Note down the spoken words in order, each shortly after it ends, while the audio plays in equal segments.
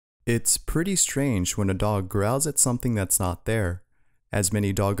It's pretty strange when a dog growls at something that's not there, as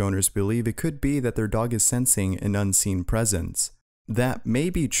many dog owners believe it could be that their dog is sensing an unseen presence. That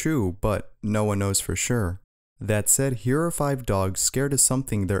may be true, but no one knows for sure. That said, here are 5 dogs scared of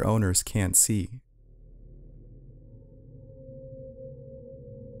something their owners can't see.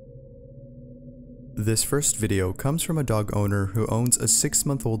 This first video comes from a dog owner who owns a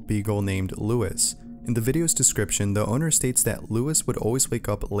 6-month-old beagle named Lewis. In the video's description, the owner states that Lewis would always wake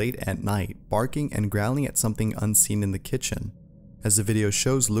up late at night, barking and growling at something unseen in the kitchen. As the video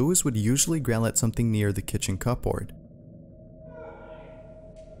shows, Lewis would usually growl at something near the kitchen cupboard.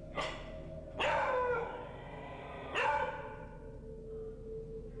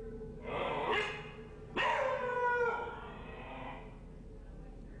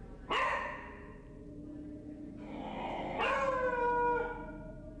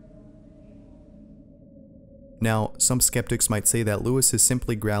 Now, some skeptics might say that Lewis is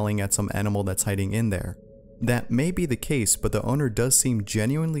simply growling at some animal that's hiding in there. That may be the case, but the owner does seem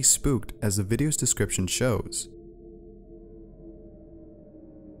genuinely spooked as the video's description shows.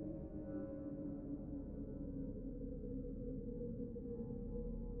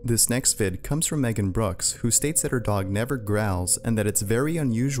 This next vid comes from Megan Brooks, who states that her dog never growls and that it's very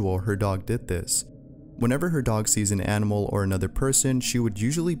unusual her dog did this. Whenever her dog sees an animal or another person, she would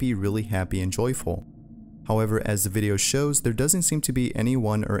usually be really happy and joyful. However, as the video shows, there doesn't seem to be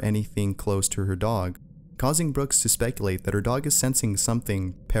anyone or anything close to her dog, causing Brooks to speculate that her dog is sensing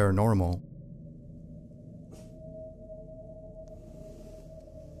something paranormal.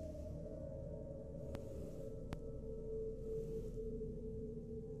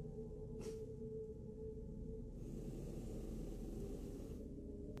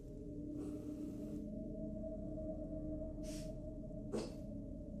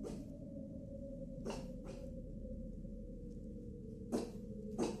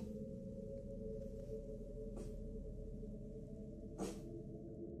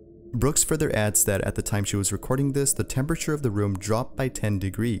 Brooks further adds that at the time she was recording this, the temperature of the room dropped by 10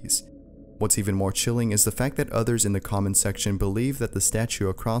 degrees. What's even more chilling is the fact that others in the comment section believe that the statue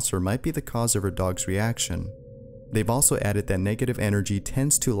across her might be the cause of her dog's reaction. They've also added that negative energy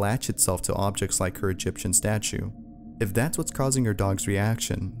tends to latch itself to objects like her Egyptian statue. If that's what's causing her dog's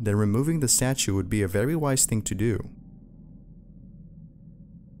reaction, then removing the statue would be a very wise thing to do.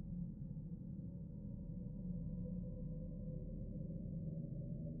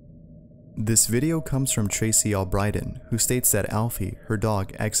 This video comes from Tracy Albrighton, who states that Alfie, her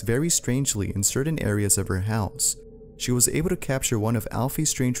dog, acts very strangely in certain areas of her house. She was able to capture one of Alfie's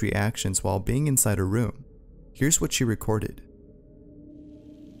strange reactions while being inside her room. Here's what she recorded.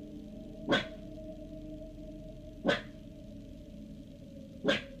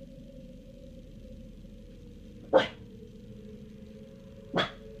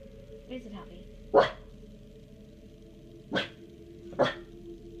 Is it Alfie?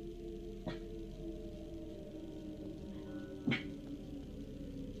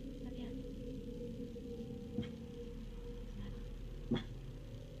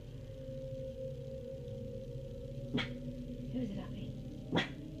 Who is it, Alfie?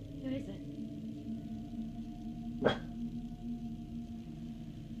 Who is it?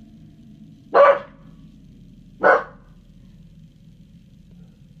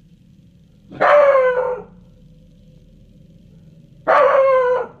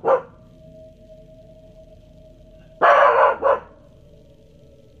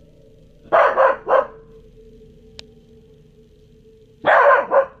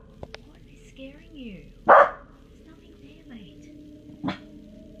 What is scaring you? There's nothing there, mate.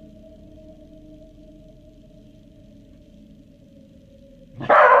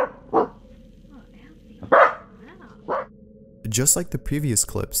 Oh, Alfie. Wow. Just like the previous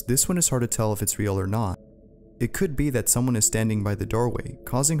clips, this one is hard to tell if it's real or not. It could be that someone is standing by the doorway,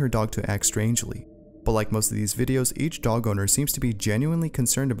 causing her dog to act strangely. But like most of these videos, each dog owner seems to be genuinely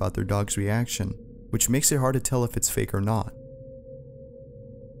concerned about their dog's reaction, which makes it hard to tell if it's fake or not.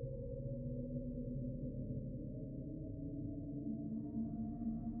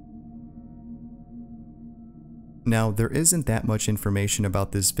 Now, there isn't that much information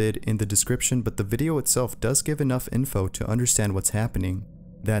about this vid in the description, but the video itself does give enough info to understand what's happening.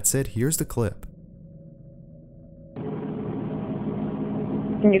 That said, here's the clip.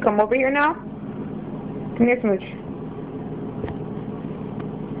 Can you come over here now? Come here, Smooch.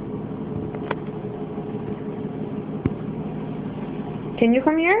 Can you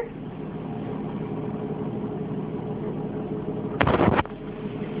come here?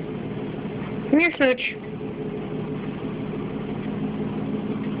 Come here, Smooch.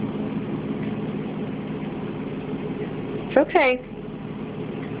 It's okay.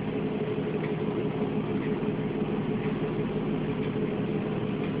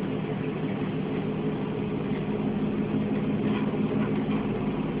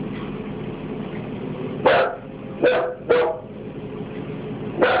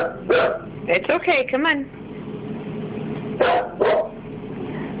 It's okay, come on.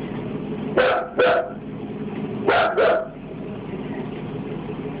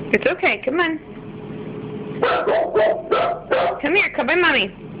 It's okay, come on. Come here, come on, Mommy.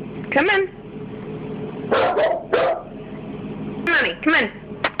 Come on. Mommy, come on.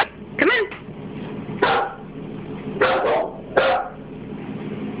 Come on.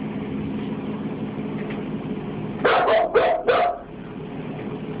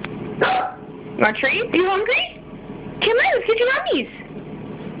 You want a treat? Are you hungry? Come on, let's get your mummies.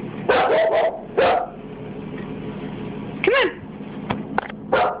 Come on.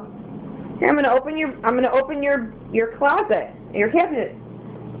 Here, I'm gonna open your closet, your cabinet.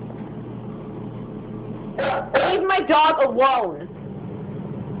 Leave my dog alone.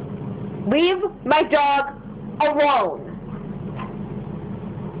 Leave my dog alone.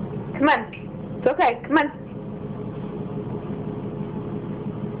 Come on. It's okay. Come on.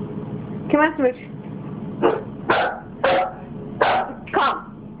 Come on, Smooch. Come.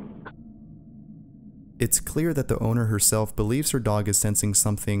 It's clear that the owner herself believes her dog is sensing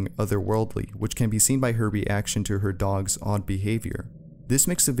something otherworldly, which can be seen by her reaction to her dog's odd behavior. This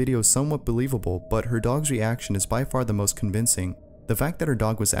makes the video somewhat believable, but her dog's reaction is by far the most convincing. The fact that her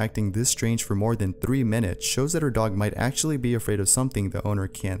dog was acting this strange for more than 3 minutes shows that her dog might actually be afraid of something the owner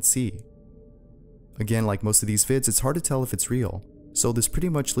can't see. Again, like most of these vids, it's hard to tell if it's real, so this pretty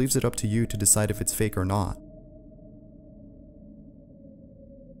much leaves it up to you to decide if it's fake or not.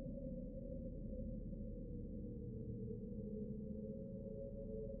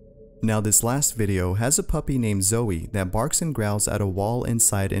 Now this last video has a puppy named Zoe that barks and growls at a wall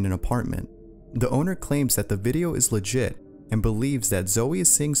inside in an apartment. The owner claims that the video is legit and believes that Zoe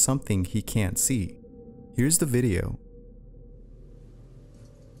is seeing something he can't see. Here's the video.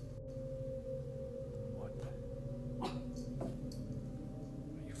 What? Are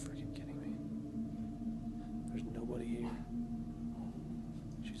you freaking kidding me? There's nobody here.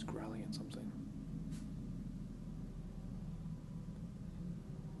 She's growling at something.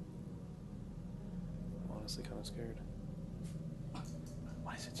 I'm honestly kind of scared.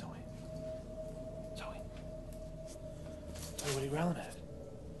 What is it, Zoe? Zoe? Zoe, what are you growling at?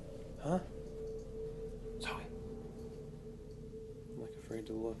 Huh? Zoe? I'm like afraid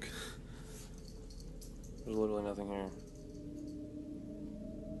to look. There's literally nothing here.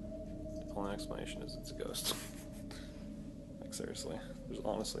 The only explanation is it's a ghost. Like seriously, there's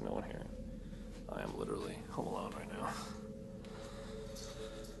honestly no one here. I am literally home alone right now.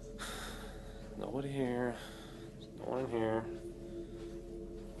 Nobody here. There's no one in here.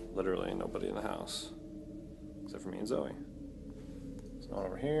 Literally nobody in the house. Except for me and Zoe. There's no one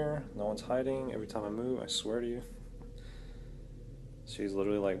over here. No one's hiding. Every time I move, I swear to you. She's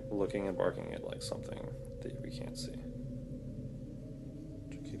literally like looking and barking at like something that we can't see.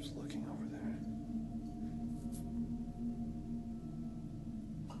 She keeps looking over there.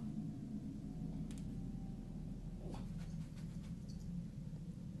 Are you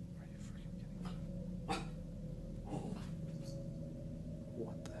freaking kidding me?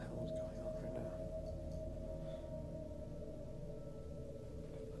 What the hell is going on right now?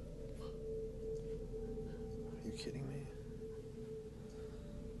 Are you kidding me?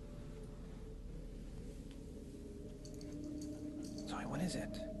 Zoe, what is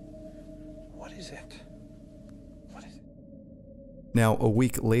it? What is it? What is it? Now, a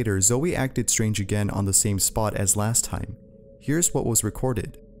week later, Zoe acted strange again on the same spot as last time. Here's what was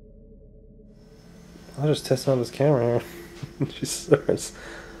recorded. I'll just test out this camera here. She starts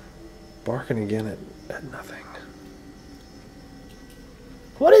barking again at nothing.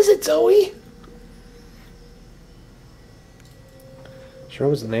 What is it, Zoe? Sure it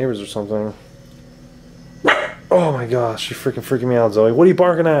was the neighbors or something. Oh my gosh, you're freaking me out, Zoe. What are you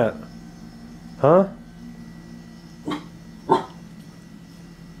barking at? Huh?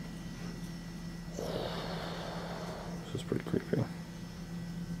 This is pretty creepy.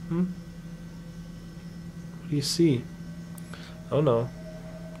 What do you see? Oh no.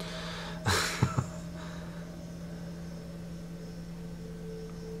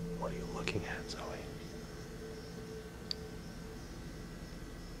 What are you looking at, Zoe?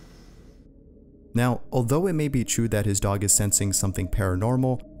 Now, although it may be true that his dog is sensing something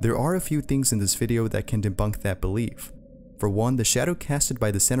paranormal, there are a few things in this video that can debunk that belief. For one, the shadow casted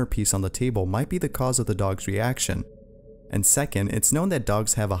by the centerpiece on the table might be the cause of the dog's reaction. And second, it's known that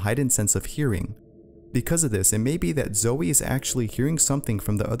dogs have a heightened sense of hearing. Because of this, it may be that Zoe is actually hearing something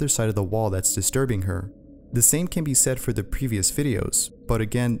from the other side of the wall that's disturbing her. The same can be said for the previous videos, but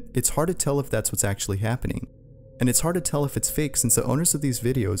again, it's hard to tell if that's what's actually happening. And it's hard to tell if it's fake since the owners of these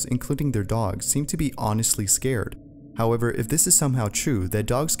videos, including their dogs, seem to be honestly scared. However, if this is somehow true, that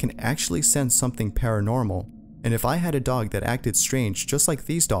dogs can actually sense something paranormal, and if I had a dog that acted strange just like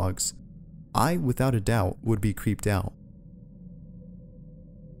these dogs, I, without a doubt, would be creeped out.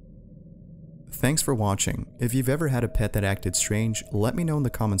 Thanks for watching. If you've ever had a pet that acted strange, let me know in the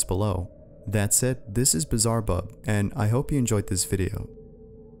comments below. That said, this is Bizarre Bub, and I hope you enjoyed this video.